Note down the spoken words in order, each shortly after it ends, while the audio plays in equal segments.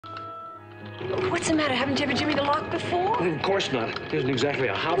What's the matter? Haven't you ever jimmied the lock before? Well, of course not. It isn't exactly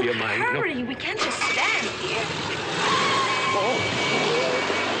a hobby of mine. Hurry, we can't just stand here. Oh.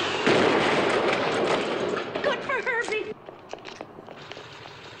 Good for Herbie.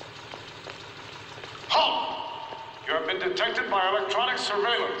 Halt! You have been detected by electronic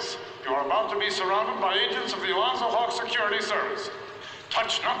surveillance. You are about to be surrounded by agents of the Alonzo Hawk Security Service.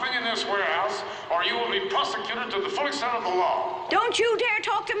 Touch nothing in this warehouse, or you will be prosecuted to the full extent of the law. Don't you dare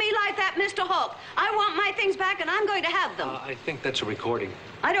talk to me like that, Mr. Hawk. I want my things back, and I'm going to have them. I think that's a recording.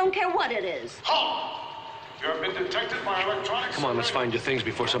 I don't care what it is. Halt! You have been detected by electronic Come on, let's find your things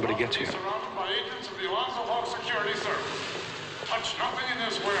before somebody gets here. Surrounded by agents of the Alonzo Hawk Security Service. Touch nothing in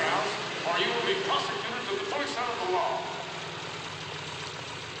this warehouse, or you will be prosecuted to the full extent of the law.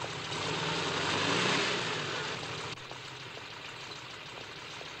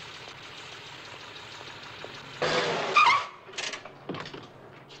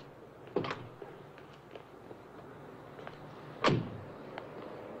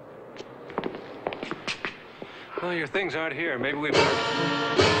 Well, your things aren't here. Maybe we better...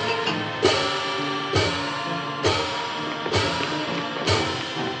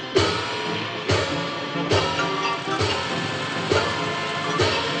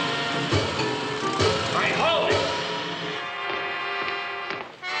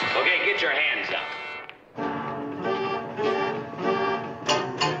 Okay, get your hands up.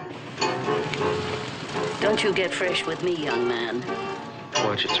 Don't you get fresh with me, young man.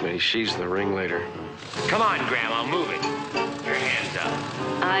 Watch it, Smitty. She's the ringleader. Come on, Grandma, move it. Your hands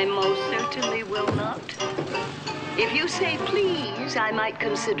up. I most certainly will not. If you say please, I might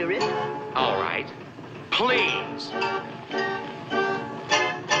consider it. All right. Please.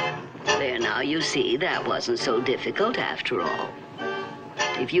 There now, you see, that wasn't so difficult after all.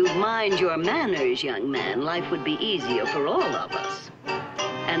 If you'd mind your manners, young man, life would be easier for all of us.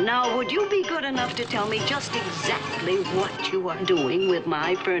 And now, would you be good enough to tell me just exactly what you are doing with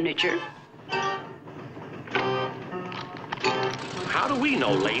my furniture? How do we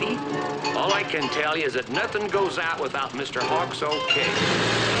know, lady? All I can tell you is that nothing goes out without Mr. Hawk's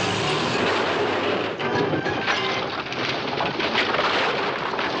okay.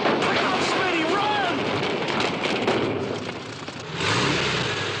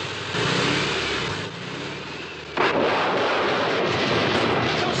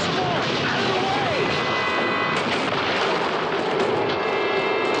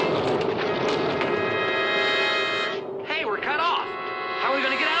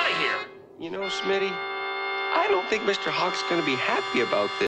 You know, Smitty, I don't think Mr. Hawk's going to be happy about this.